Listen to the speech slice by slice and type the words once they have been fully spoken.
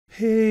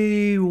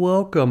Hey,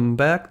 welcome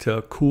back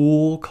to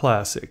Cool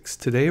Classics.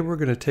 Today we're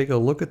going to take a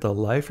look at the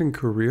life and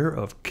career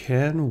of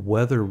Ken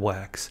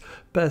Weatherwax,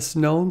 best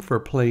known for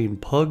playing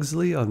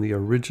Pugsley on the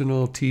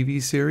original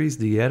TV series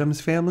The Addams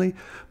Family,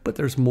 but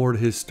there's more to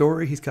his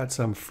story. He's got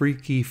some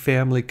freaky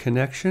family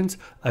connections.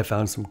 I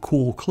found some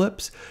cool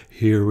clips.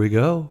 Here we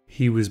go.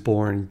 He was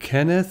born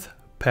Kenneth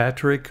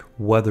Patrick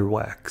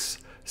Weatherwax,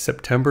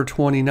 September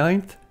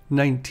 29th,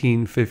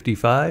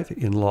 1955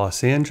 in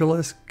Los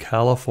Angeles,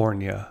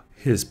 California.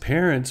 His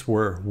parents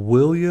were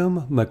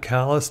William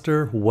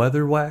McAllister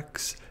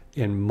Weatherwax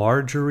and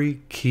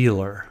Marjorie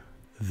Keeler.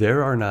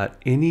 There are not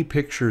any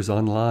pictures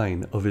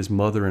online of his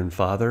mother and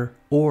father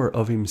or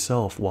of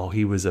himself while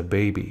he was a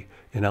baby,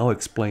 and I'll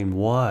explain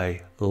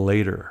why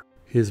later.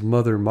 His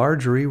mother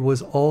Marjorie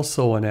was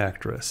also an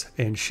actress,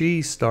 and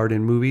she starred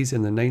in movies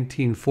in the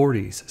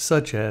 1940s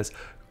such as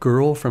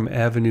Girl from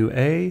Avenue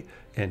A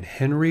and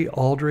Henry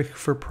Aldrich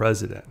for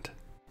President.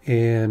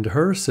 And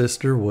her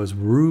sister was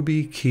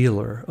Ruby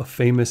Keeler, a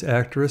famous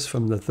actress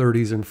from the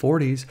 30s and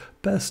 40s,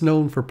 best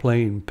known for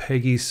playing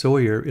Peggy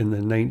Sawyer in the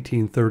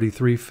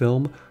 1933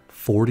 film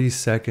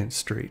 42nd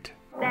Street.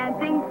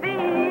 Dancing feet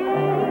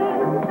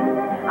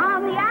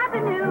on the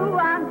avenue,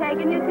 I'm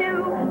taking you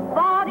to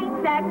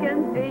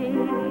 42nd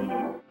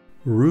Street.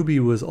 Ruby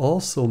was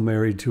also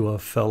married to a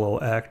fellow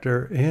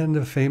actor and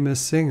a famous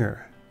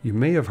singer. You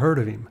may have heard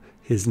of him.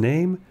 His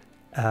name,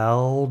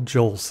 Al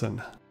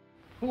Jolson.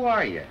 Who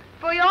are you?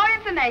 For your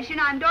information,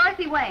 I'm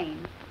Dorothy Wayne,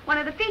 one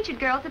of the featured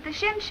girls at the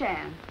Shim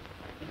Sham.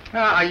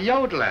 A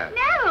yodeler.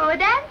 No, a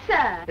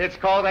dancer. It's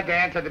called a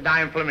dance of the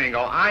Dime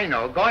Flamingo. I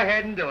know. Go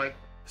ahead and do it.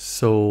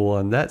 So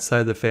on that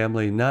side of the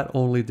family, not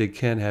only did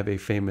Ken have a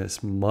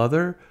famous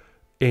mother,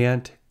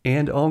 aunt,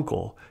 and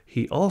uncle,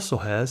 he also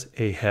has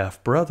a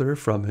half-brother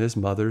from his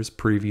mother's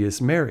previous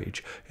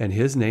marriage, and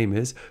his name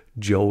is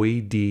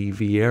Joey D.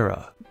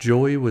 Vieira.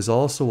 Joey was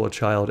also a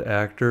child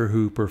actor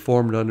who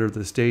performed under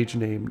the stage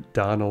name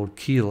Donald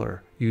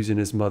Keeler, using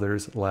his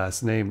mother's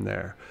last name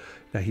there.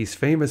 Now, he's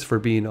famous for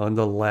being on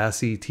the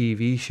Lassie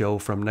TV show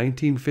from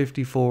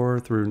 1954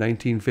 through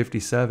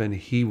 1957.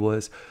 He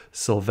was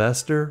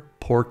Sylvester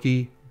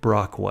Porky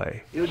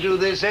Brockway. You do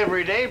this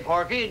every day,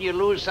 Porky, and you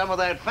lose some of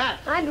that fat.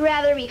 I'd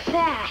rather be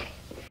fat.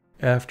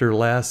 After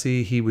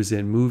Lassie, he was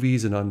in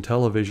movies and on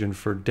television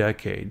for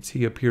decades.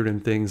 He appeared in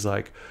things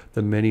like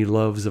The Many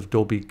Loves of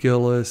Dobie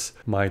Gillis,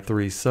 My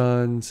Three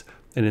Sons,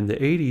 and in the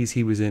 80s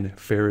he was in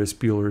Ferris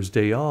Bueller's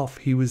Day Off.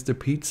 He was the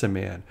Pizza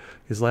Man.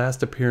 His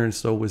last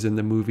appearance, though, was in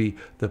the movie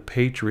The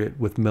Patriot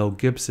with Mel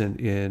Gibson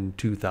in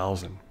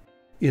 2000.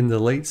 In the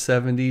late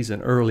 70s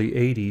and early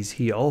 80s,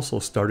 he also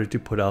started to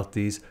put out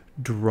these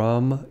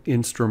drum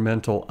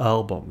instrumental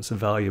albums,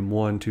 volume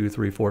 1, 2,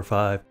 3, 4,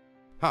 5.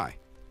 Hi,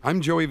 I'm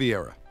Joey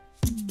Vieira.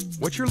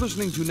 What you're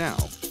listening to now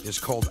is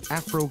called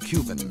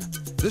Afro-Cuban.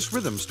 This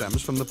rhythm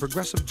stems from the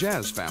progressive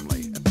jazz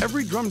family.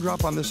 Every drum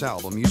drop on this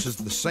album uses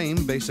the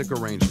same basic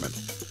arrangement.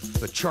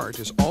 The chart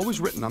is always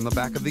written on the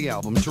back of the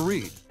album to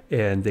read.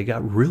 And they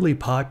got really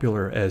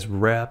popular as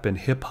rap and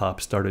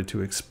hip-hop started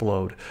to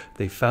explode.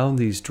 They found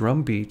these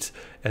drum beats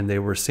and they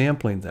were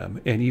sampling them.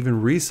 And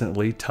even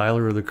recently,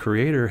 Tyler, the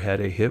Creator, had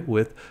a hit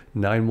with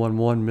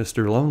 911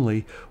 Mr.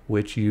 Lonely,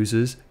 which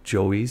uses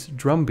Joey's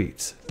drum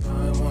beats.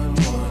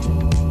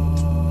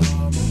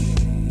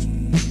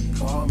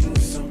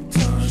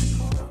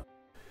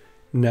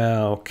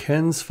 Now,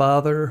 Ken's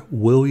father,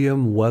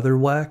 William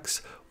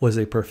Weatherwax, was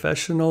a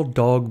professional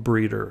dog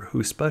breeder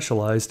who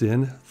specialized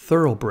in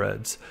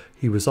thoroughbreds.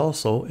 He was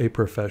also a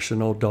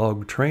professional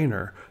dog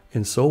trainer,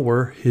 and so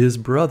were his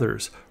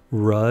brothers,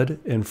 Rudd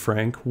and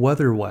Frank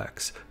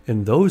Weatherwax,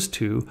 and those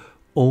two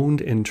owned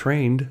and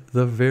trained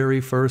the very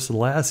first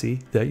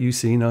Lassie that you've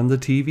seen on the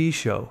TV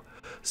show.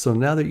 So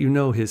now that you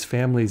know his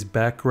family's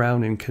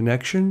background and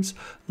connections,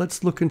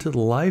 let's look into the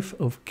life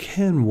of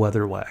Ken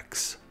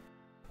Weatherwax.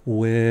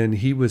 When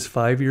he was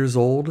 5 years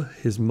old,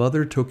 his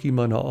mother took him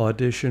on an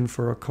audition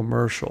for a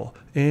commercial,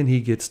 and he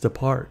gets the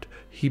part.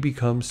 He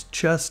becomes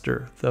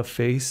Chester, the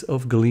face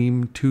of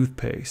Gleam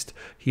toothpaste.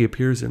 He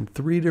appears in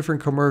 3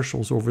 different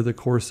commercials over the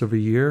course of a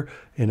year,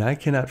 and I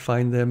cannot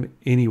find them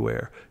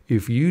anywhere.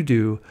 If you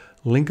do,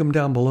 link them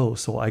down below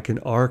so I can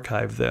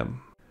archive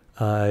them.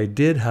 I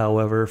did,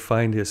 however,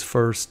 find his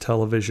first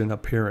television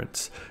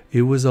appearance.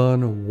 It was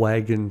on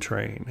Wagon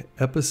Train,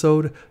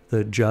 episode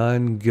The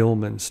John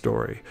Gilman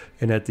Story.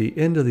 And at the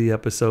end of the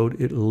episode,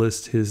 it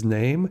lists his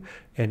name,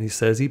 and he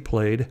says he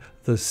played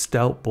the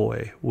Stout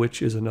Boy,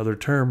 which is another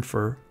term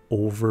for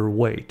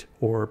overweight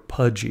or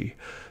pudgy.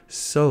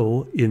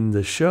 So, in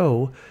the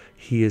show,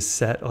 he is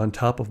sat on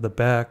top of the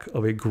back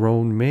of a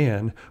grown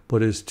man,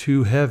 but is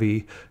too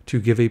heavy to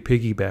give a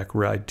piggyback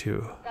ride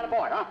to. Got a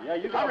boy, huh? Yeah,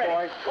 you got a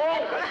boy.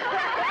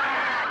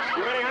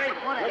 You ready, honey?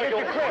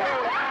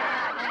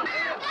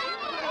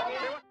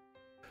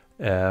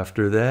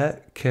 After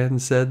that, Ken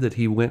said that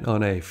he went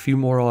on a few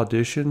more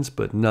auditions,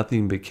 but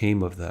nothing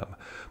became of them.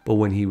 But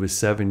when he was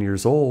 7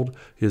 years old,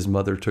 his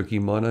mother took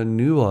him on a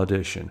new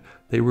audition.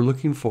 They were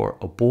looking for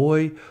a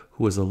boy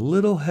who was a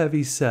little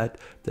heavy set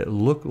that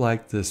looked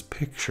like this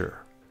picture.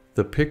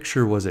 The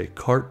picture was a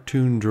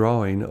cartoon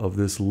drawing of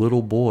this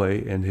little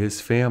boy and his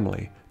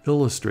family,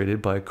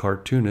 illustrated by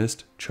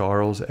cartoonist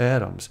Charles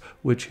Addams,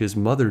 which his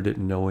mother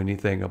didn't know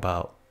anything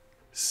about.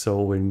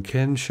 So when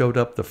Ken showed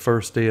up the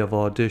first day of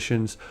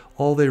auditions,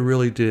 all they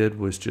really did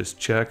was just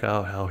check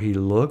out how he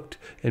looked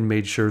and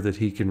made sure that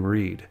he can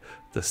read.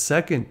 The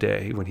second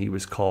day, when he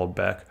was called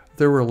back,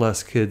 there were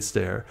less kids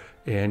there,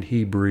 and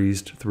he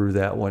breezed through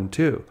that one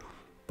too.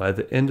 By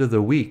the end of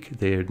the week,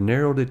 they had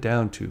narrowed it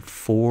down to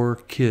 4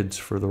 kids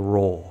for the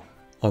role.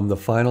 On the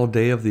final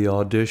day of the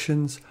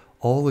auditions,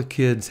 all the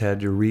kids had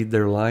to read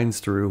their lines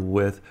through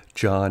with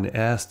John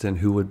Astin,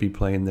 who would be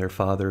playing their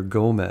father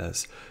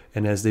Gomez.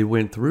 And as they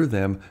went through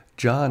them,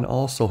 John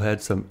also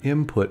had some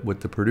input with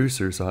the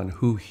producers on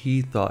who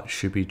he thought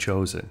should be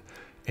chosen.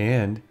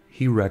 And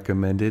he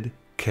recommended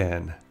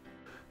Ken.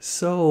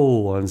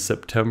 So on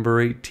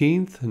September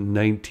 18th,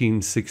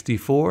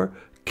 1964,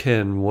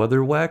 Ken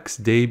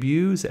Weatherwax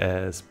debuts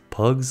as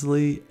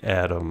Pugsley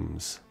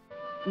Addams.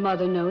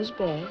 Mother knows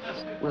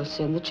best. We'll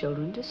send the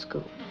children to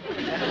school.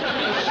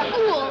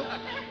 School?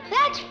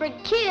 That's for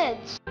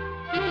kids.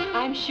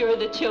 I'm sure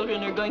the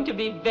children are going to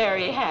be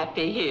very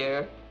happy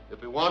here.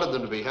 If we wanted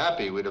them to be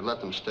happy, we'd have let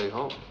them stay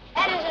home.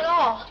 That isn't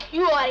all.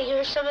 You ought to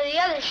hear some of the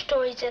other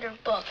stories in her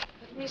book.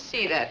 Let me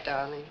see that,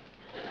 darling.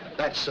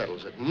 That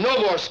settles it. No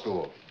more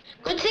school.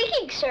 Good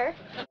thinking, sir.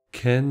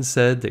 Ken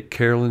said that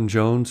Carolyn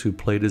Jones, who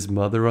played his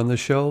mother on the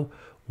show,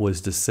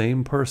 was the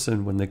same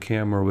person when the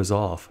camera was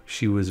off.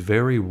 She was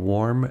very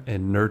warm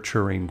and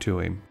nurturing to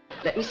him.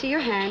 Let me see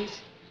your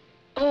hands.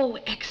 Oh,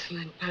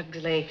 excellent,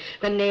 Pugsley.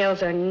 The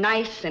nails are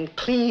nice and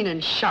clean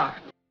and sharp.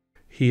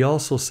 He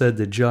also said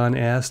that John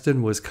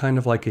Astin was kind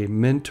of like a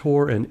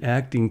mentor and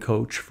acting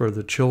coach for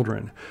the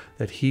children,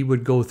 that he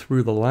would go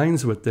through the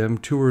lines with them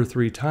 2 or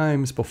 3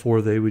 times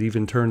before they would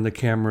even turn the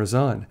cameras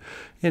on.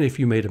 And if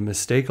you made a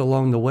mistake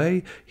along the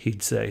way,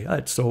 he'd say,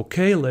 "It's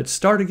okay, let's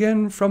start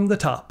again from the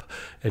top."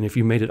 And if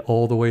you made it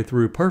all the way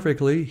through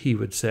perfectly, he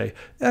would say,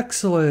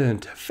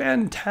 "Excellent,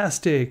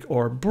 fantastic,"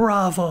 or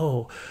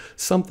 "Bravo,"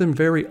 something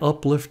very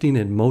uplifting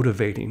and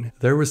motivating.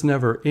 There was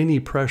never any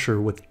pressure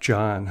with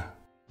John.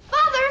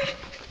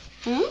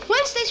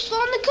 Wednesday's still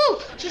in the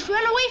coop. Just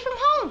run away from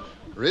home.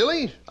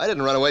 Really? I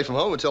didn't run away from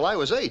home until I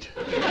was 8.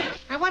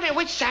 I wonder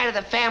which side of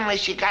the family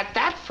she got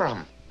that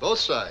from. Both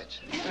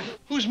sides.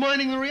 Who's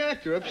minding the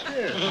reactor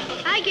upstairs?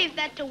 I gave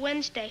that to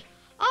Wednesday.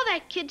 All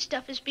that kid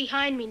stuff is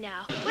behind me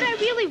now. What I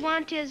really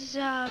want is,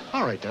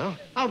 All right, now.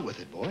 Out with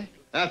it, boy.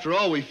 After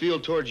all, we feel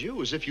towards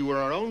you as if you were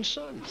our own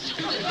son.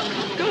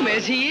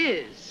 Gomez, he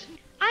is.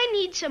 I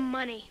need some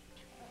money.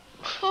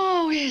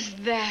 Oh, is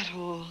that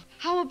all?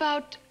 How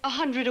about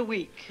 100 a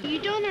week? You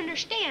don't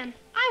understand.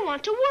 I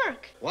want to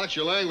work. Watch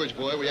your language,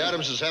 boy. We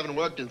Addamses haven't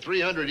worked in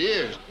 300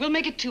 years. We'll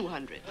make it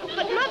 200.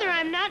 But, Mother,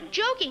 I'm not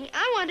joking.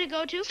 I want to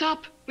go to...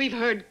 Stop. We've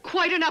heard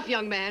quite enough,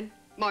 young man.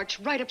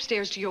 March right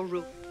upstairs to your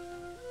room.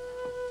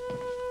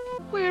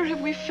 Where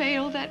have we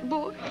failed that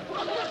boy?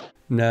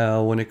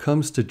 Now, when it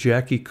comes to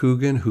Jackie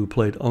Coogan, who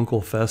played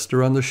Uncle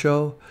Fester on the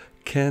show,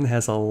 Ken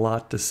has a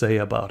lot to say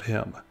about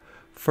him.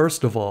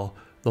 First of all,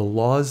 the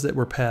laws that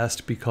were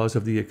passed because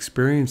of the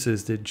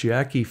experiences that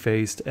Jackie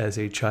faced as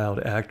a child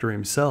actor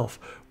himself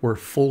were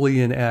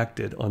fully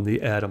enacted on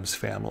the Addams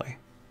family.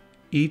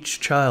 Each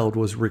child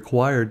was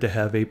required to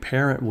have a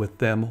parent with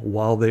them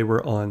while they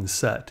were on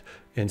set,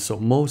 and so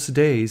most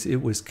days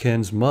it was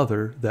Ken's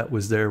mother that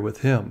was there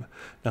with him.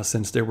 Now,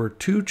 since there were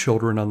 2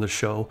 children on the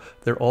show,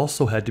 there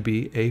also had to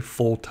be a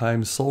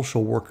full-time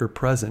social worker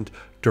present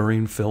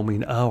during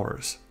filming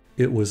hours.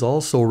 It was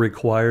also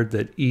required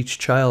that each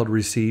child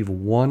receive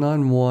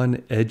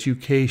one-on-one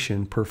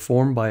education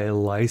performed by a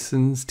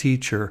licensed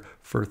teacher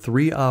for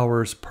 3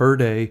 hours per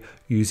day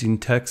using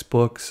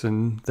textbooks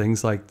and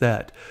things like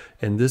that.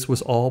 And this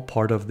was all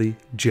part of the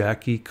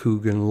Jackie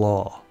Coogan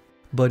law.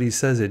 But he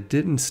says it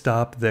didn't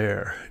stop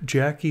there.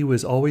 Jackie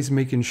was always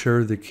making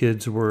sure the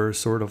kids were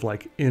sort of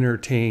like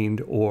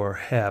entertained or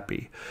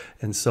happy.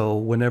 And so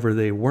whenever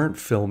they weren't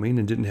filming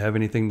and didn't have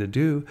anything to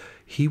do,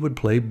 he would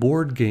play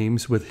board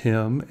games with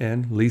him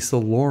and Lisa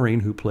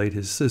Loring, who played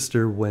his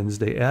sister,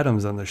 Wednesday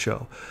Addams, on the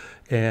show.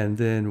 And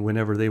then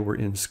whenever they were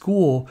in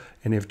school,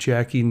 and if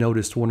Jackie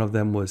noticed one of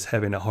them was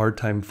having a hard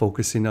time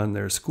focusing on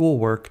their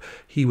schoolwork,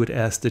 he would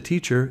ask the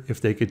teacher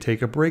if they could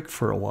take a break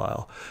for a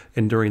while.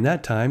 And during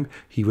that time,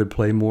 he would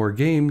play more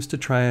games to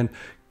try and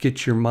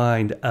get your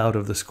mind out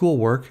of the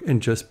schoolwork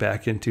and just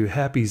back into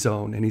happy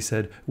zone. And he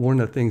said one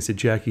of the things that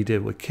Jackie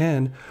did with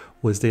Ken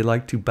was they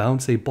liked to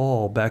bounce a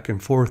ball back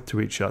and forth to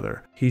each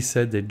other. He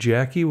said that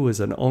Jackie was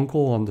an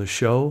uncle on the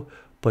show,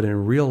 but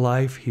in real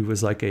life, he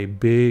was like a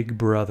big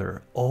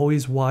brother,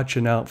 always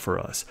watching out for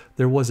us.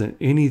 There wasn't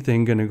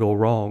anything going to go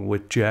wrong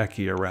with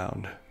Jackie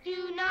around.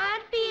 Do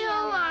not be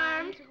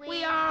alarmed.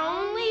 We are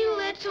only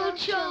little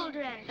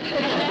children.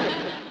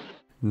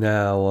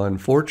 Now,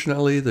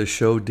 unfortunately, the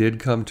show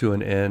did come to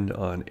an end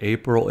on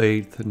April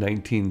 8th,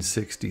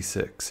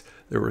 1966.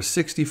 There were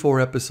 64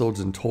 episodes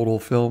in total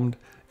filmed,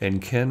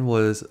 and Ken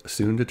was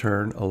soon to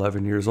turn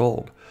 11 years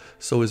old.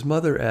 So his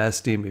mother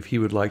asked him if he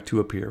would like to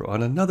appear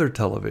on another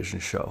television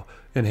show,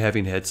 and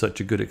having had such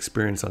a good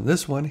experience on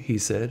this one, he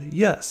said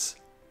yes.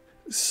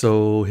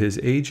 So his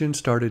agent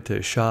started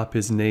to shop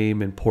his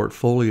name and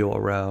portfolio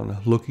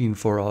around looking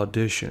for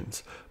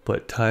auditions,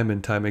 but time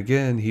and time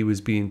again he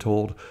was being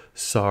told,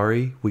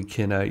 sorry, we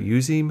cannot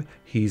use him,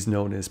 he's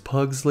known as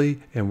Pugsley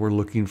and we're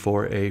looking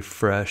for a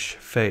fresh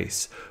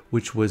face,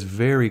 which was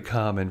very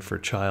common for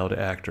child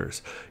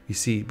actors. You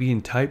see,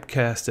 being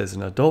typecast as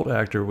an adult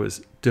actor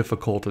was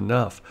difficult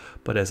enough,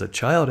 but as a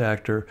child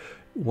actor,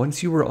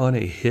 once you were on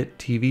a hit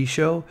TV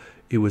show,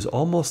 it was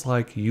almost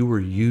like you were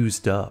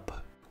used up.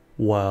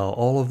 While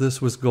all of this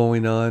was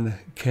going on,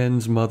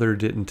 Ken's mother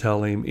didn't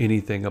tell him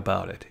anything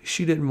about it.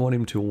 She didn't want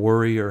him to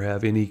worry or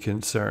have any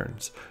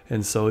concerns,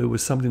 and so it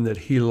was something that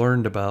he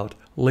learned about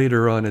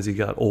later on as he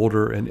got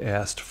older and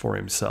asked for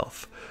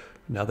himself.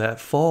 Now that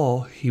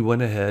fall, he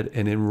went ahead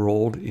and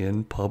enrolled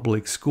in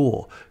public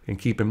school, and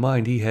keep in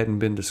mind he hadn't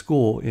been to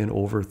school in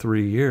over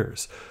 3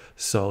 years.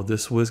 So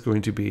this was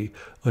going to be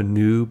a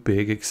new,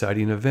 big,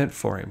 exciting event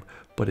for him,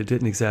 but it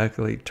didn't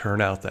exactly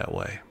turn out that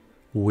way.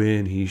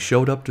 When he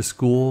showed up to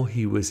school,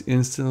 he was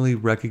instantly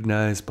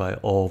recognized by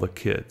all the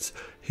kids.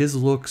 His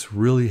looks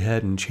really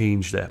hadn't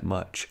changed that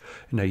much.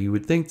 Now you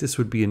would think this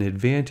would be an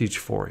advantage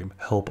for him,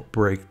 help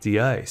break the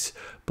ice,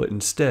 but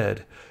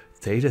instead,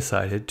 they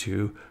decided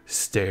to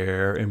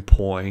stare and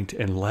point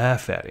and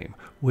laugh at him,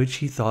 which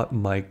he thought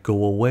might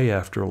go away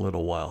after a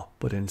little while.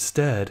 But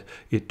instead,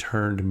 it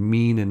turned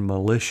mean and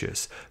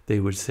malicious.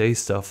 They would say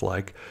stuff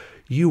like,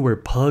 "You were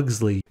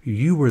Pugsley,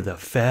 you were the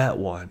fat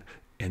one."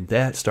 And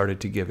that started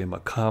to give him a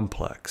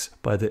complex.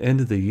 By the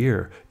end of the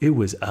year, it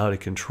was out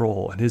of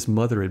control, and his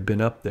mother had been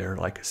up there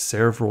like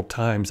several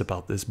times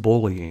about this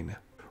bullying.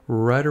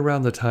 Right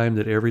around the time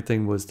that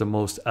everything was the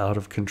most out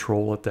of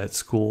control at that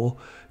school,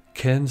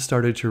 Ken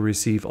started to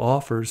receive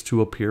offers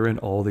to appear in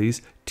all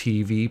these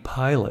TV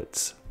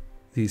pilots.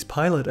 These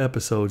pilot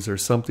episodes are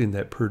something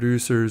that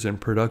producers and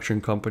production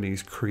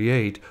companies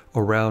create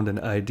around an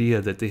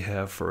idea that they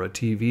have for a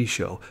TV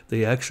show.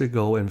 They actually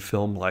go and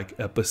film like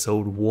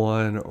episode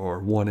 1 or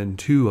 1 and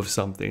 2 of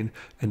something,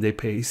 and they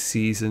pay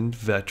seasoned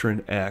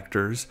veteran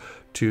actors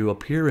to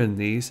appear in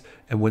these,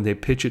 and when they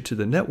pitch it to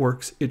the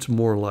networks, it's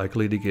more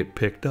likely to get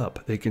picked up.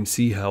 They can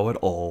see how it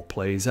all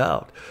plays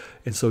out.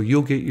 And so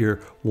you'll get your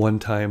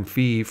one-time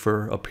fee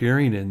for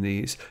appearing in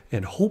these,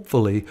 and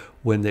hopefully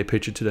when they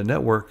pitch it to the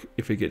network,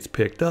 if it gets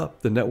picked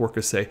up, the network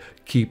will say,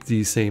 keep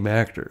these same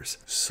actors.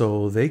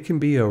 So they can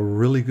be a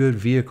really good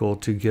vehicle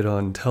to get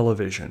on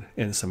television,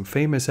 and some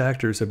famous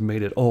actors have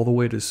made it all the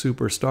way to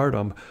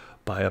superstardom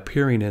by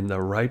appearing in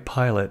the right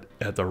pilot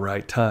at the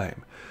right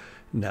time.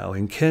 Now,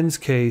 in Ken's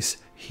case,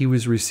 he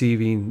was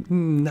receiving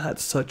not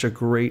such a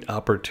great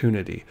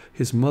opportunity.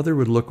 His mother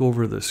would look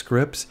over the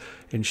scripts,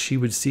 and she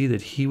would see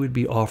that he would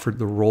be offered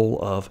the role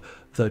of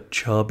the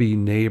chubby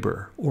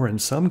neighbor, or in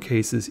some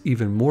cases,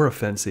 even more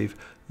offensive,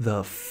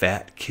 the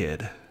fat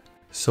kid.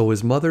 So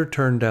his mother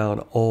turned down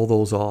all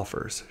those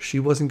offers. She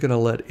wasn't going to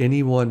let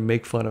anyone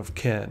make fun of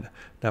Ken.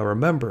 Now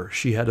remember,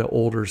 she had an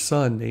older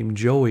son named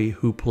Joey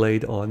who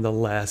played on the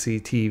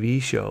Lassie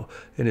TV show,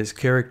 and his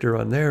character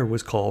on there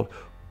was called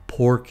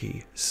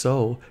Porky,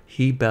 so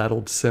he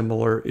battled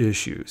similar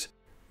issues.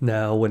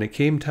 Now, when it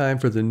came time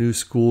for the new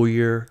school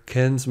year,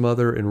 Ken's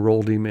mother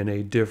enrolled him in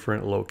a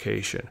different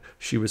location.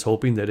 She was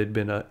hoping that it had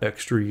been an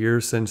extra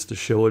year since the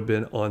show had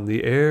been on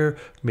the air,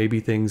 maybe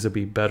things would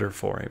be better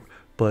for him.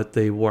 But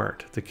they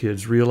weren't. The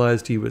kids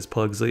realized he was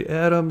Pugsley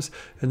Addams,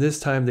 and this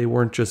time they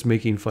weren't just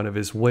making fun of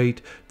his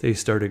weight, they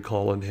started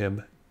calling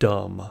him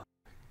dumb.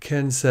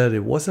 Ken said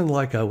it wasn't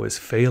like I was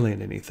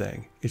failing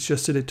anything. It's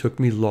just that it took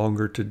me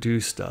longer to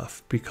do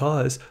stuff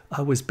because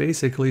I was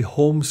basically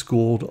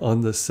homeschooled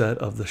on the set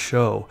of the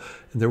show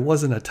and there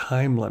wasn't a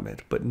time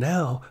limit. But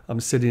now I'm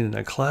sitting in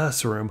a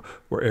classroom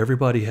where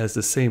everybody has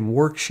the same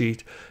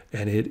worksheet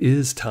and it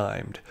is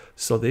timed.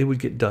 So they would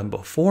get done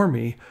before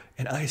me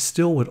and I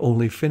still would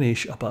only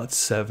finish about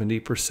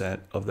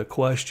 70% of the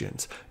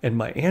questions. And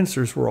my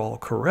answers were all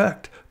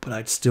correct, but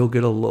I'd still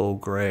get a low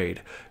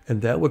grade.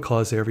 And that would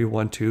cause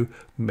everyone to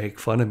make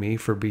fun of me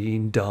for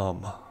being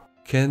dumb.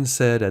 Ken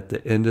said at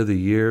the end of the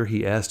year,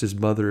 he asked his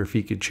mother if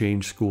he could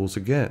change schools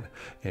again,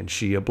 and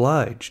she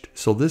obliged.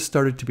 So this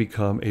started to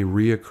become a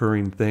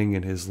reoccurring thing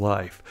in his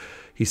life.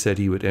 He said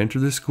he would enter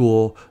the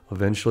school,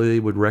 eventually they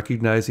would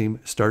recognize him,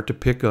 start to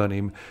pick on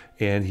him,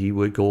 and he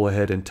would go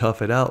ahead and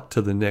tough it out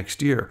to the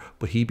next year.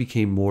 But he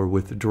became more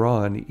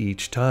withdrawn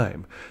each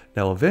time.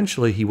 Now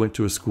eventually he went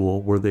to a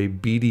school where they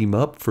beat him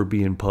up for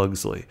being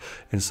Pugsley.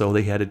 And so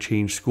they had to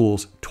change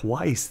schools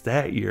twice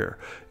that year.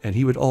 And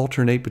he would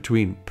alternate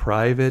between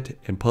private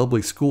and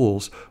public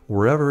schools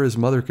wherever his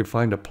mother could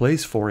find a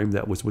place for him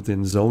that was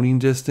within zoning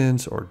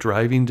distance or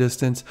driving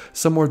distance,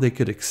 somewhere they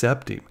could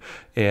accept him.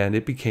 And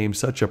it became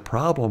such a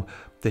problem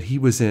that he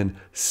was in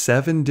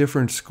 7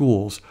 different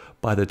schools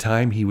by the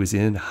time he was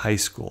in high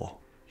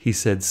school. He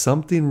said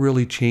something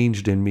really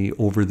changed in me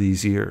over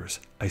these years.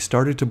 I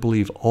started to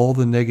believe all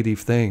the negative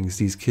things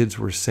these kids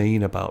were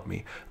saying about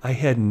me. I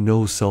had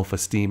no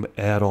self-esteem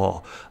at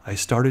all. I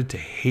started to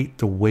hate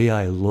the way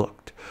I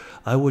looked.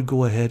 I would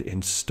go ahead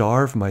and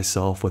starve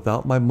myself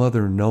without my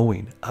mother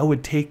knowing. I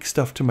would take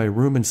stuff to my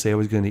room and say I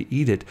was going to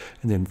eat it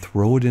and then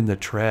throw it in the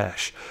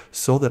trash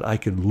so that I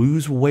could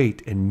lose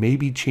weight and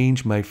maybe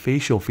change my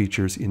facial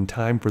features in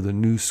time for the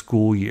new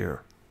school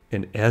year.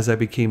 And as I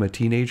became a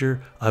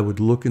teenager, I would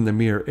look in the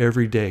mirror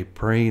every day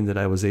praying that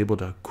I was able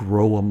to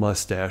grow a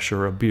mustache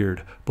or a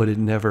beard, but it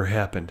never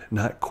happened,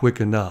 not quick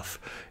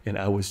enough. And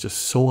I was just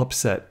so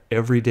upset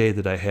every day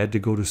that I had to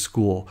go to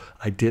school.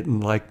 I didn't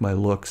like my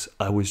looks.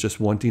 I was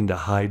just wanting to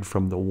hide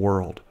from the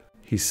world.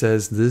 He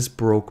says this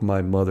broke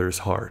my mother's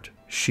heart.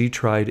 She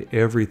tried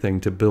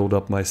everything to build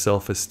up my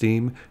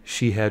self-esteem.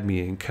 She had me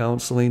in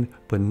counseling,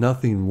 but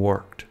nothing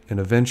worked. And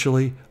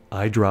eventually,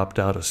 I dropped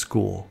out of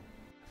school.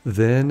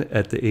 Then,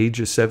 at the age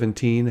of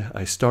 17,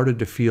 I started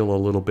to feel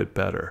a little bit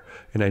better,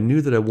 and I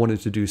knew that I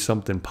wanted to do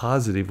something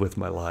positive with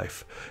my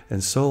life,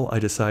 and so I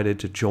decided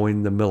to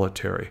join the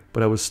military,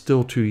 but I was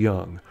still too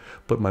young.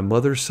 But my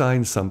mother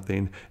signed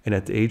something, and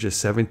at the age of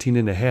 17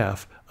 and a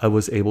half, I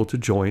was able to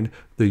join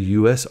the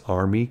U.S.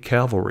 Army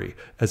Cavalry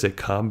as a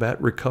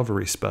combat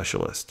recovery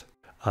specialist.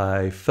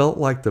 I felt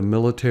like the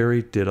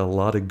military did a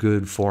lot of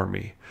good for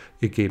me.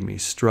 It gave me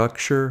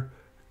structure,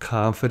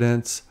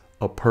 confidence,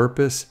 a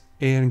purpose,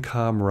 and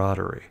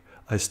camaraderie.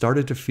 I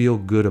started to feel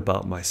good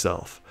about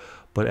myself.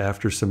 But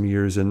after some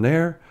years in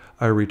there,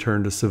 I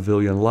returned to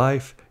civilian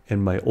life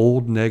and my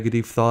old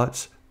negative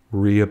thoughts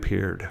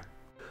reappeared.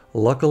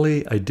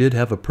 Luckily, I did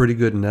have a pretty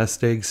good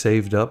nest egg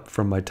saved up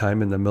from my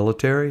time in the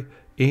military,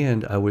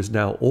 and I was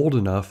now old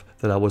enough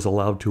that I was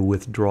allowed to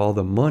withdraw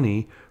the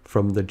money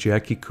from the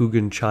Jackie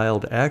Coogan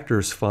Child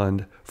Actors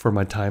Fund for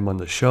my time on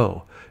the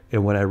show.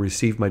 And when I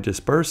received my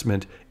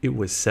disbursement, it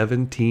was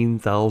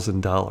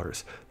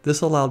 $17,000.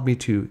 This allowed me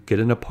to get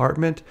an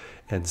apartment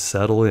and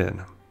settle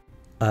in.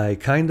 I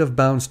kind of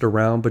bounced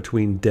around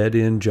between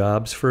dead-end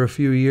jobs for a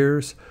few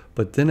years,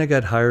 but then I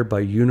got hired by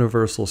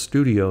Universal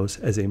Studios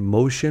as a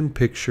motion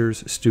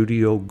pictures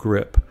studio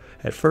grip.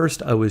 At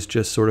first, I was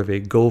just sort of a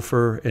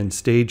gopher and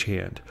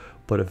stagehand,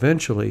 but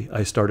eventually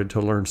I started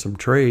to learn some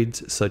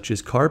trades such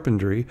as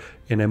carpentry,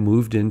 and I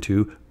moved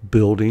into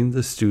building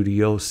the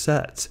studio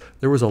sets.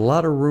 There was a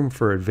lot of room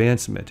for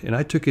advancement, and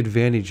I took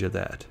advantage of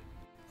that.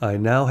 I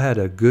now had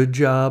a good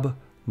job,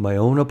 my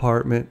own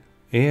apartment,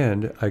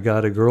 and I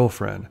got a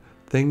girlfriend.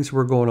 Things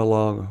were going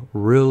along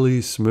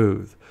really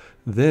smooth.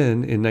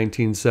 Then, in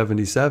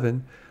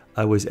 1977,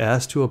 I was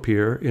asked to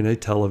appear in a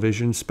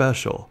television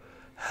special,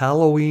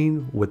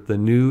 Halloween with the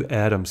new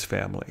Addams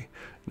Family.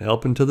 Now,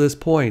 up until this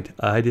point,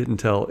 I didn't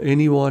tell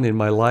anyone in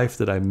my life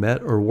that I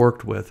met or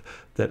worked with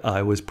that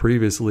I was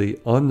previously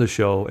on the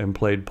show and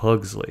played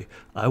Pugsley.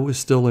 I was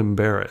still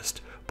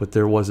embarrassed, but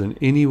there wasn't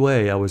any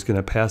way I was going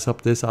to pass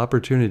up this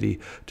opportunity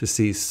to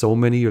see so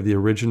many of the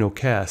original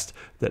cast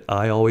that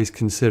I always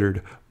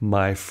considered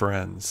my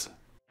friends.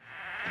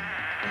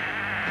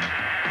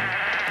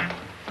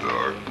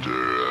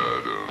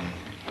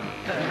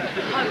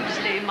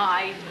 Pugsley,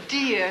 my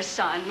dear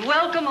son,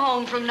 welcome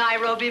home from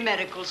Nairobi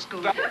Medical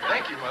School.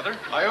 Thank you, Mother.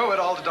 I owe it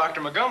all to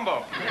Dr.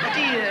 Magumbo.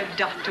 Dear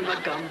Dr.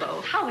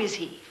 Magumbo, how is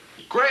he?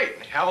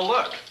 Great. Have a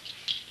look.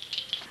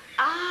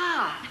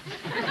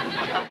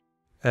 Ah.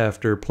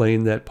 After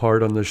playing that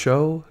part on the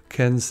show,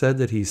 Ken said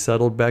that he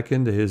settled back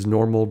into his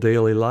normal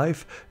daily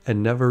life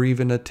and never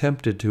even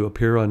attempted to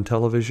appear on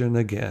television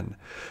again.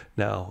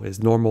 Now,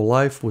 his normal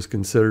life was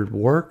considered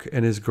work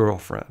and his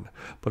girlfriend,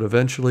 but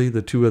eventually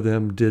the two of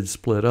them did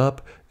split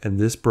up, and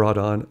this brought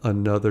on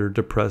another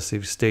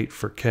depressive state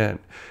for Ken.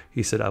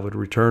 He said I would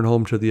return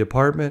home to the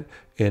apartment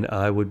and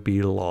I would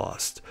be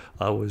lost.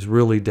 I was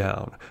really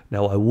down.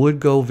 Now, I would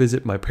go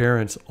visit my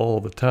parents all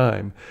the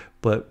time,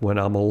 but when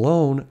I'm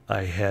alone,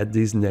 I had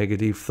these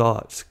negative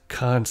thoughts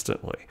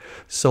constantly.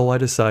 So I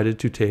decided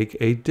to take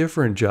a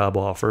different job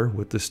offer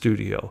with the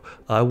studio.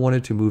 I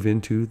wanted to move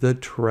into the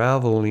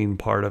traveling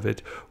part of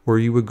it, where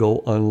you would go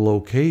on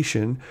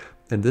location,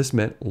 and this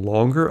meant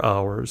longer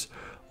hours,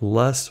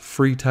 less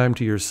free time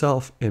to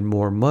yourself, and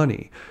more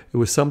money. It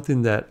was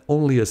something that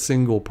only a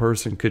single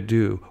person could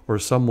do, or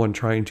someone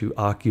trying to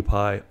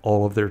occupy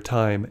all of their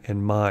time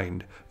and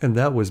mind, and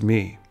that was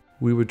me.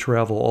 We would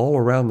travel all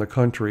around the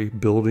country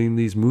building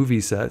these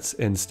movie sets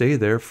and stay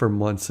there for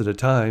months at a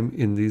time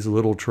in these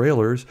little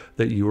trailers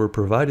that you were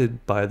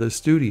provided by the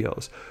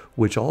studios,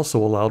 which also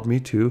allowed me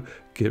to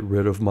get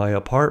rid of my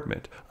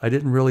apartment. I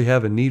didn't really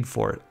have a need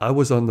for it. I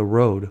was on the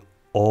road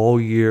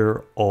all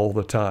year, all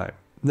the time.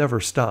 Never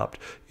stopped.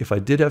 If I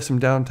did have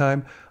some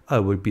downtime, I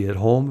would be at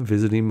home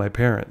visiting my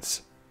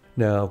parents.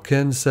 Now,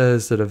 Ken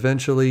says that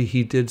eventually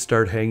he did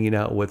start hanging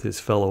out with his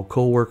fellow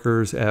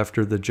coworkers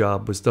after the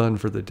job was done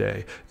for the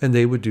day, and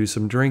they would do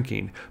some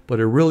drinking, but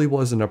it really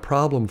wasn't a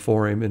problem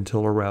for him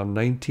until around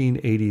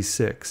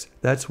 1986.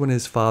 That's when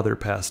his father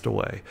passed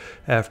away.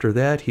 After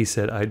that, he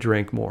said, I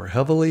drank more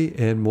heavily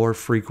and more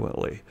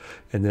frequently.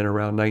 And then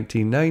around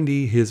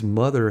 1990, his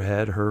mother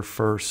had her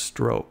first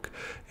stroke.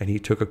 And he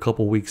took a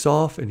couple weeks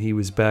off and he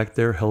was back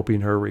there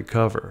helping her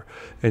recover.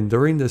 And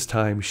during this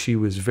time, she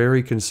was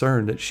very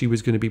concerned that she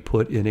was going to be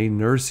put in a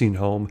nursing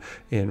home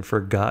and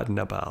forgotten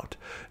about.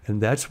 And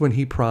that's when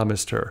he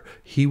promised her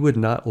he would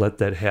not let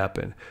that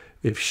happen.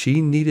 If she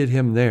needed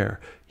him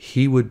there,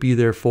 he would be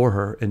there for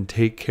her and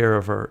take care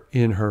of her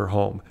in her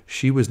home.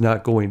 She was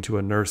not going to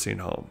a nursing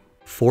home.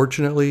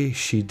 Fortunately,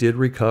 she did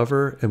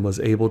recover and was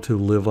able to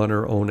live on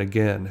her own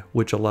again,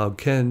 which allowed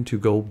Ken to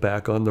go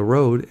back on the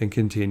road and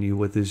continue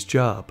with his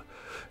job.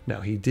 Now,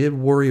 he did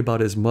worry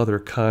about his mother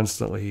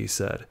constantly, he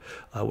said.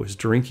 I was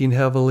drinking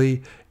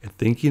heavily and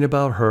thinking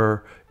about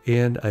her,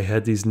 and I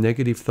had these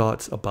negative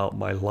thoughts about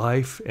my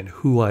life and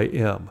who I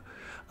am.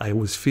 I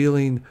was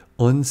feeling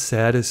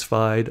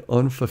unsatisfied,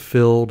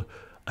 unfulfilled.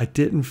 I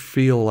didn't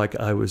feel like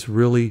I was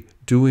really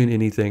doing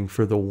anything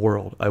for the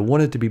world. I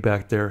wanted to be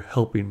back there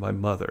helping my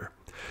mother.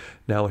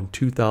 Now, in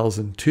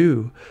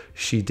 2002,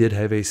 she did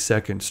have a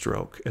second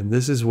stroke, and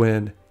this is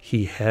when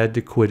he had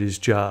to quit his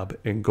job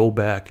and go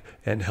back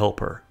and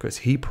help her because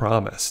he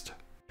promised.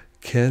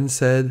 Ken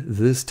said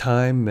this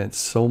time meant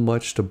so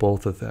much to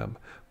both of them,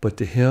 but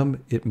to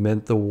him, it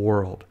meant the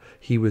world.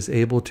 He was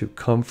able to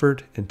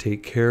comfort and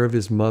take care of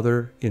his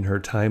mother in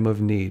her time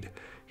of need.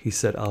 He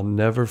said, I'll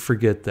never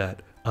forget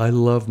that. I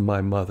loved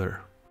my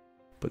mother.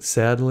 But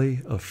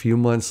sadly, a few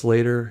months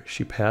later,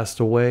 she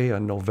passed away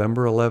on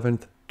November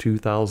 11th,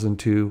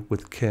 2002,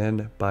 with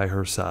Ken by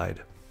her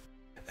side.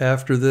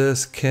 After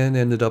this, Ken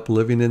ended up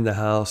living in the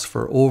house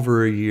for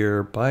over a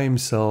year by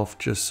himself,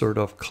 just sort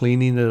of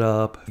cleaning it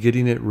up,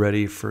 getting it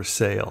ready for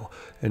sale.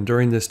 And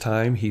during this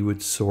time, he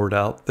would sort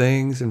out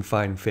things and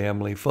find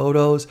family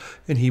photos,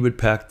 and he would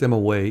pack them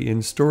away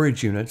in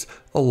storage units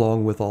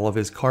along with all of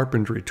his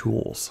carpentry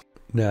tools.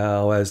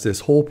 Now, as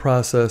this whole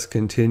process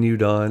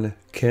continued on,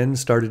 Ken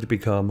started to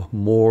become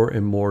more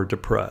and more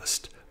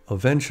depressed.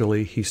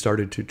 Eventually, he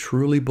started to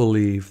truly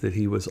believe that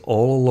he was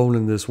all alone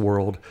in this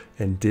world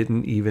and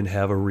didn't even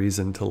have a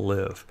reason to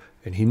live.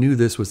 And he knew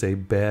this was a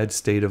bad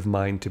state of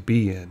mind to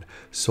be in,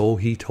 so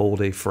he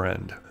told a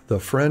friend. The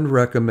friend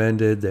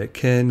recommended that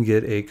Ken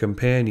get a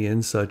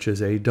companion such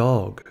as a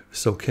dog.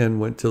 So Ken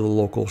went to the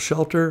local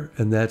shelter,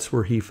 and that's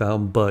where he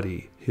found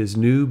Buddy, his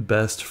new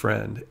best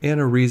friend, and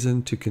a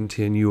reason to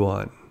continue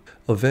on.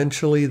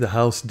 Eventually, the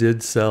house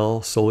did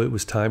sell, so it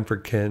was time for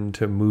Ken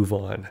to move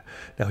on.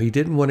 Now, he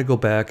didn't want to go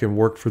back and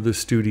work for the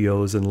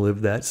studios and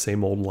live that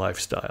same old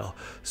lifestyle,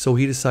 so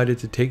he decided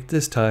to take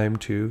this time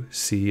to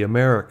see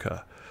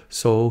America.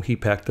 So he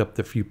packed up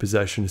the few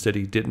possessions that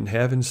he didn't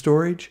have in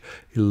storage,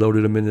 he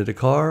loaded them into the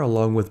car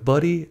along with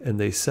Buddy, and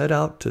they set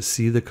out to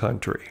see the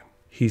country.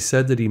 He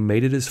said that he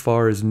made it as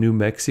far as New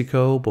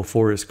Mexico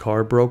before his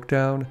car broke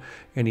down,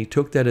 and he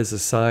took that as a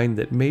sign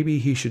that maybe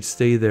he should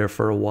stay there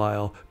for a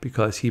while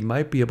because he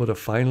might be able to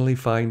finally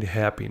find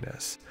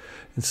happiness.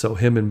 And so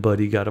him and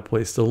Buddy got a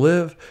place to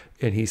live,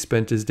 and he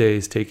spent his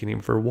days taking him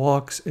for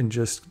walks and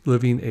just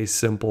living a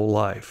simple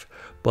life.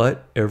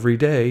 But every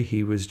day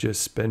he was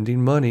just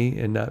spending money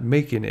and not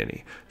making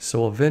any.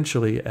 So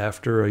eventually,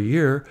 after a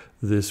year,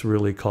 this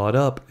really caught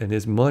up and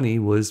his money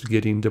was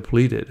getting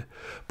depleted.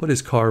 But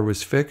his car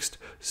was fixed,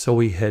 so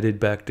he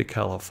headed back to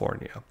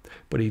California.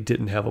 But he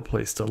didn't have a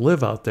place to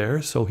live out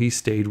there, so he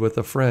stayed with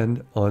a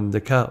friend on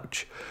the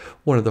couch.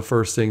 One of the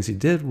first things he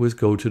did was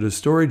go to the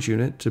storage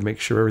unit to make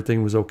sure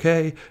everything was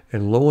okay,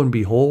 and lo and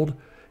behold,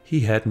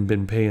 he hadn't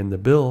been paying the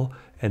bill,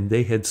 and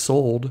they had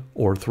sold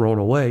or thrown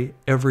away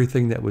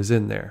everything that was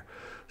in there.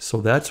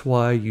 So that's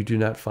why you do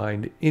not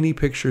find any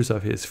pictures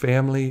of his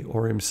family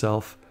or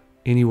himself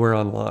anywhere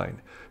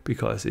online,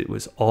 because it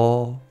was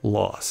all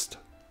lost.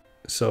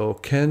 So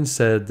Ken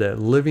said that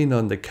living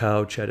on the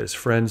couch at his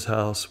friend's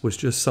house was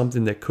just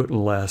something that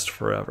couldn't last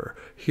forever.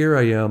 Here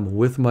I am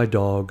with my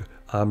dog,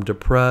 I'm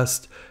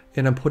depressed,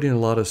 and I'm putting a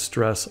lot of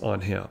stress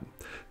on him.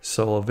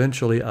 So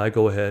eventually I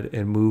go ahead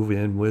and move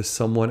in with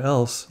someone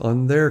else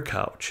on their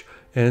couch.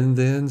 And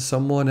then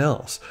someone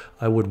else.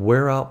 I would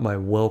wear out my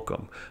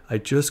welcome. I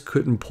just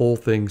couldn't pull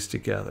things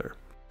together.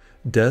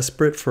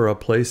 Desperate for a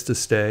place to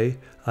stay,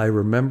 I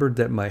remembered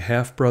that my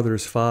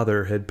half-brother's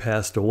father had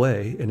passed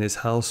away and his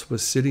house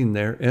was sitting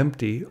there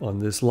empty on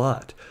this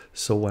lot.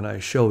 So when I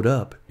showed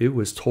up, it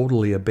was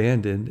totally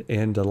abandoned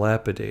and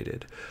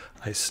dilapidated.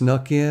 I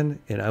snuck in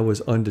and I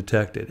was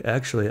undetected.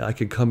 Actually, I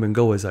could come and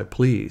go as I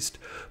pleased,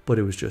 but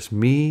it was just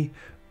me,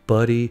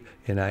 Buddy,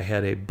 and I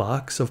had a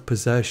box of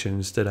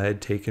possessions that I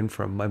had taken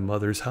from my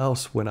mother's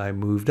house when I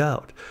moved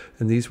out.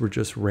 And these were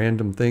just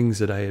random things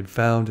that I had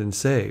found and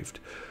saved.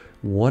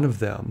 One of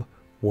them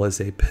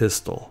was a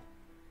pistol.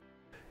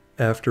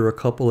 After a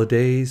couple of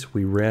days,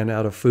 we ran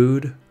out of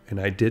food and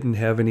I didn't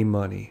have any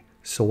money.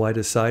 So I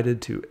decided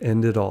to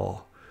end it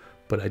all.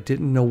 But I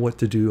didn't know what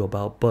to do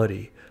about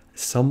Buddy.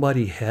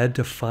 Somebody had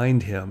to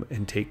find him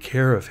and take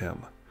care of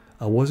him.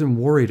 I wasn't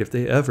worried if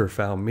they ever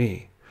found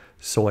me.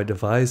 So I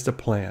devised a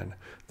plan.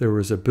 There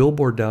was a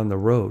billboard down the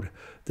road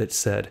that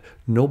said,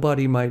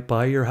 "Nobody might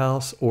buy your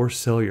house or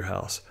sell your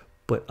house,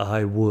 but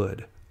I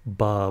would.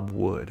 Bob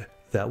would."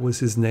 That was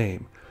his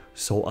name.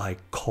 So I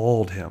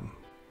called him.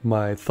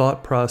 My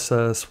thought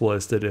process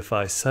was that if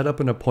I set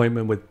up an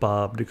appointment with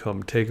Bob to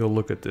come take a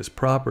look at this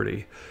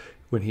property,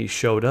 when he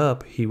showed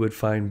up, he would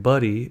find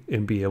Buddy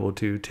and be able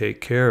to take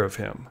care of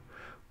him.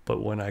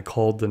 But when I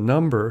called the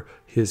number,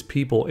 his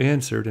people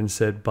answered and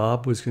said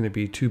Bob was going to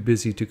be too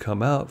busy to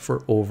come out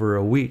for over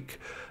a week.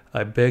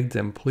 I begged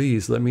them,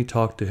 please let me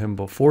talk to him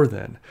before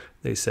then.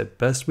 They said,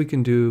 best we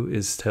can do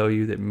is tell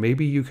you that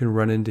maybe you can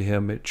run into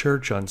him at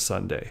church on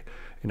Sunday.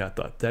 And I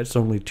thought, that's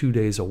only 2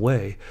 days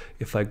away.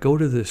 If I go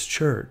to this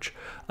church,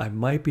 I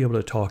might be able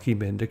to talk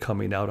him into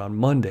coming out on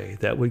Monday.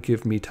 That would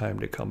give me time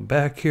to come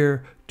back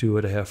here, do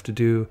what I have to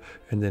do,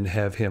 and then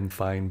have him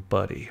find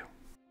Buddy.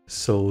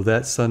 So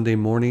that Sunday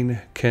morning,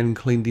 Ken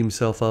cleaned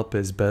himself up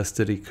as best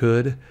that he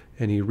could,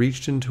 and he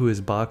reached into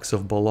his box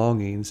of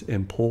belongings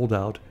and pulled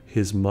out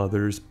his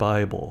mother's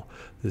Bible.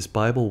 This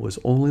Bible was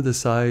only the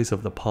size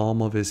of the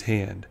palm of his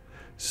hand,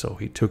 so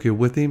he took it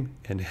with him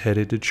and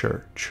headed to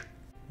church.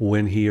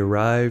 When he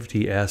arrived,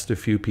 he asked a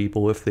few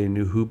people if they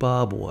knew who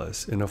Bob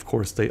was, and of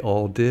course they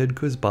all did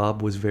because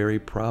Bob was very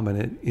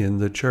prominent in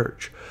the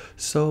church.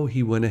 So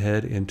he went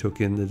ahead and took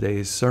in the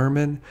day's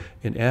sermon,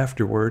 and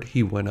afterward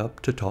he went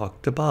up to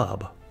talk to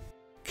Bob.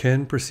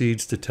 Ken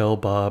proceeds to tell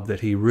Bob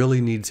that he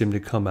really needs him to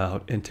come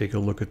out and take a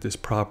look at this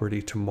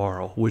property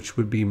tomorrow, which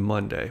would be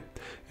Monday.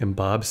 And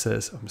Bob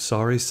says, "I'm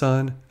sorry,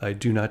 son, I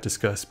do not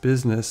discuss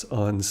business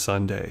on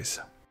Sundays."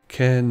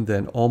 Ken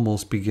then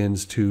almost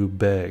begins to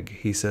beg.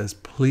 He says,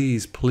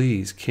 please,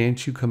 please,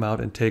 can't you come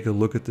out and take a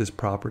look at this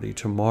property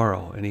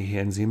tomorrow? And he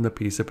hands him the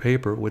piece of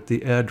paper with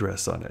the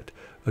address on it.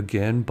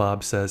 Again,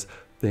 Bob says,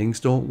 things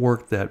don't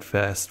work that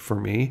fast for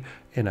me,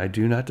 and I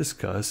do not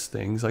discuss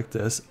things like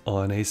this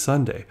on a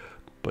Sunday.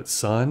 But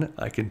son,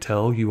 I can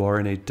tell you are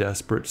in a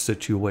desperate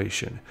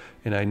situation,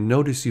 and I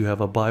notice you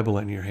have a Bible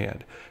in your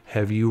hand.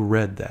 Have you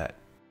read that?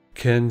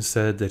 Ken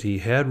said that he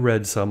had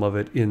read some of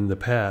it in the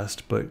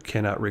past, but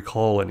cannot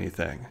recall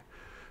anything.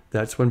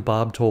 That's when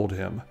Bob told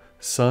him,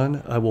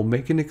 son, I will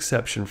make an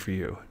exception for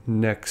you.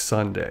 Next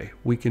Sunday,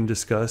 we can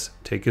discuss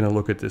taking a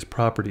look at this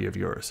property of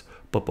yours.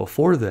 But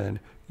before then,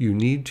 you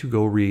need to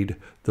go read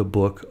the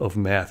book of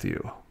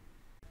Matthew.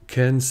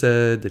 Ken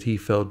said that he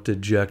felt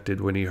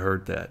dejected when he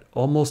heard that,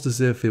 almost as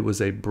if it was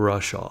a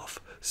brush off.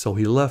 So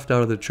he left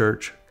out of the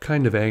church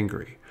kind of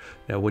angry.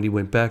 Now, when he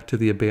went back to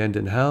the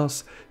abandoned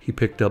house, he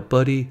picked up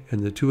Buddy,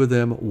 and the two of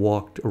them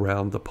walked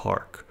around the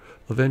park.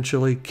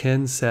 Eventually,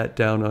 Ken sat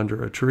down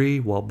under a tree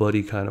while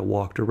Buddy kind of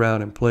walked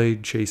around and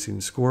played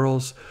chasing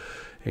squirrels.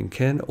 And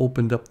Ken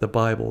opened up the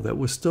Bible that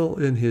was still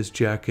in his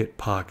jacket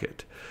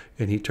pocket,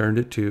 and he turned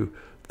it to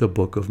the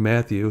book of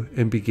Matthew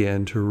and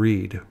began to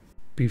read.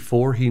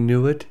 Before he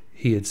knew it,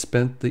 he had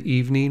spent the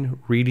evening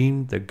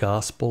reading the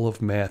Gospel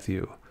of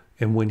Matthew.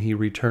 And when he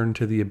returned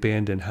to the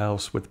abandoned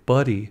house with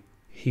Buddy,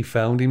 he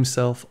found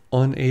himself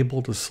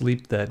unable to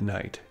sleep that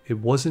night. It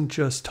wasn't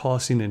just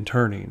tossing and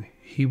turning.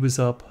 He was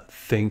up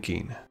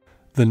thinking.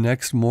 The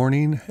next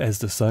morning, as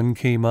the sun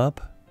came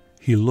up,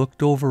 he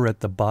looked over at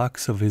the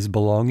box of his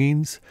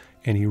belongings,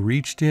 and he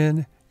reached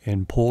in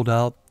and pulled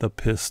out the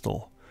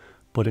pistol.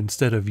 But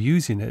instead of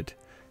using it,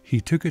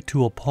 he took it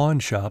to a pawn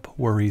shop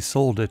where he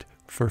sold it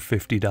for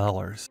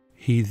 $50.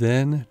 He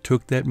then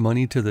took that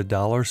money to the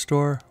dollar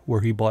store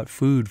where he bought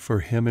food for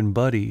him and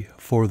Buddy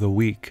for the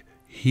week.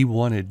 He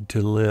wanted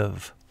to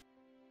live.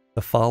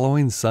 The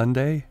following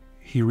Sunday,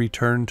 he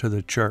returned to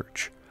the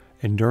church,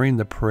 and during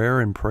the prayer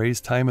and praise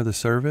time of the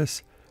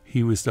service,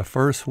 he was the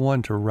first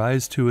one to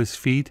rise to his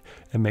feet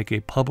and make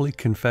a public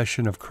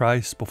confession of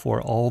Christ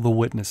before all the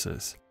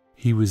witnesses.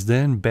 He was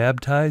then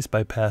baptized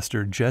by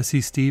Pastor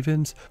Jesse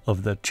Stevens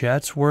of the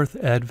Chatsworth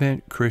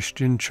Advent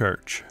Christian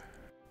Church.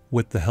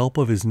 With the help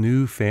of his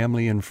new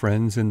family and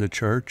friends in the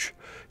church,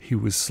 he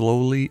was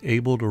slowly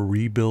able to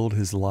rebuild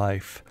his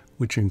life,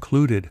 which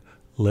included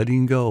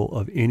letting go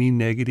of any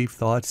negative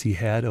thoughts he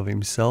had of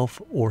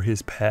himself or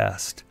his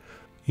past.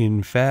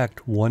 In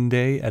fact, one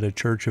day at a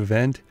church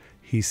event,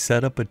 he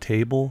set up a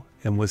table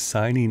and was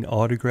signing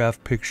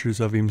autographed pictures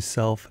of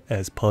himself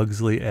as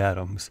Pugsley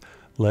Addams,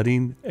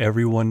 letting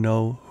everyone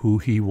know who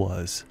he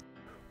was.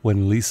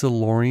 When Lisa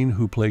Loring,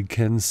 who played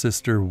Ken's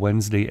sister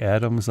Wednesday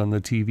Addams on the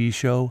TV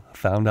show,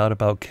 found out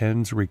about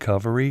Ken's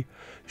recovery,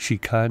 she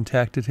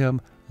contacted him,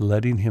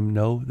 letting him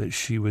know that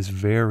she was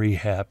very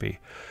happy.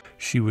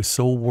 She was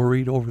so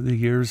worried over the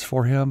years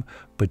for him,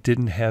 but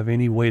didn't have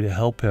any way to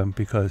help him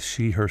because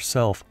she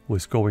herself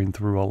was going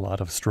through a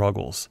lot of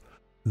struggles.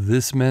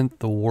 This meant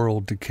the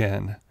world to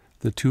Ken.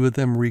 The two of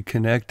them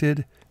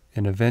reconnected,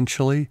 and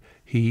eventually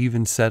he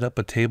even set up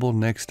a table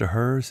next to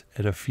hers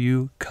at a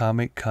few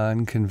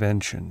Comic-Con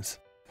conventions.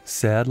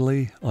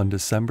 Sadly, on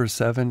December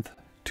 7th,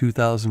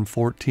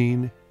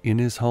 2014, in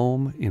his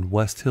home in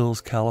West Hills,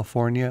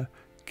 California,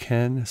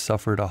 Ken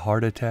suffered a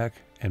heart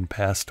attack and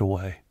passed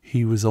away.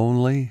 He was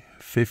only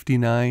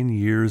 59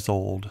 years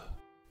old.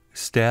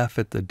 staff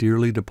at the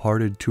Dearly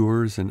Departed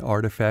Tours and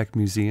Artifact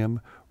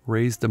Museum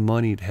raised the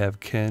money to have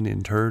Ken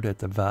interred at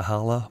the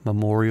Valhalla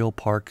Memorial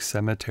Park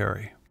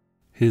Cemetery.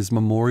 His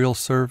memorial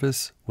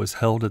service was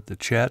held at the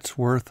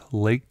Chatsworth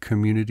Lake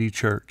Community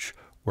Church,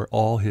 where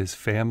all his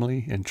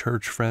family and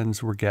church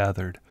friends were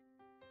gathered.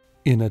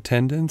 In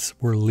attendance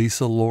were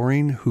Lisa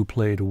Loring, who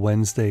played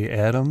Wednesday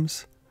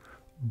Addams,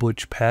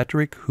 Butch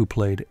Patrick, who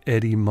played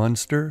Eddie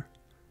Munster,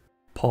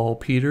 Paul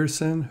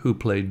Peterson, who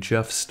played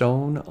Jeff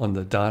Stone on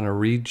The Donna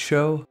Reed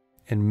Show,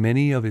 and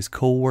many of his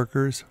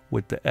co-workers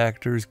with the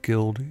Actors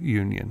Guild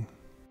Union.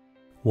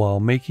 While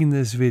making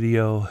this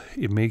video,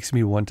 it makes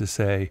me want to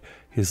say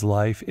his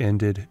life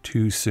ended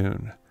too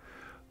soon.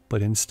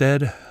 But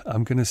instead,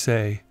 I'm going to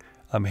say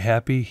I'm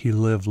happy he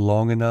lived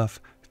long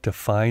enough to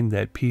find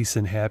that peace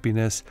and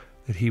happiness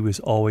that he was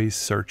always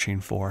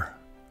searching for.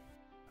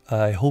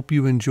 I hope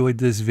you enjoyed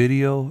this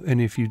video, and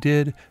if you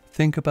did,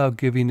 think about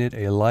giving it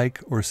a like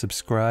or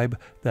subscribe.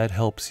 That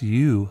helps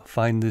you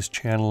find this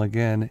channel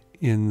again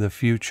in the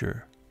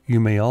future. You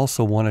may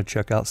also want to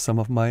check out some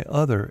of my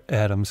other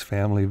Addams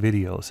Family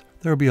videos.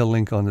 There'll be a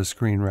link on the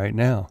screen right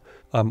now.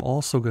 I'm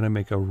also going to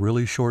make a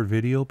really short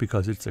video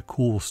because it's a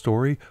cool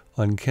story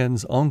on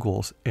Ken's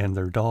uncles and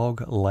their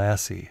dog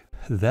Lassie.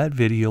 That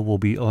video will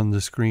be on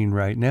the screen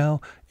right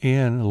now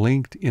and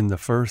linked in the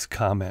first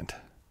comment.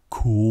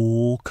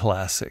 Cool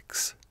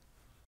classics.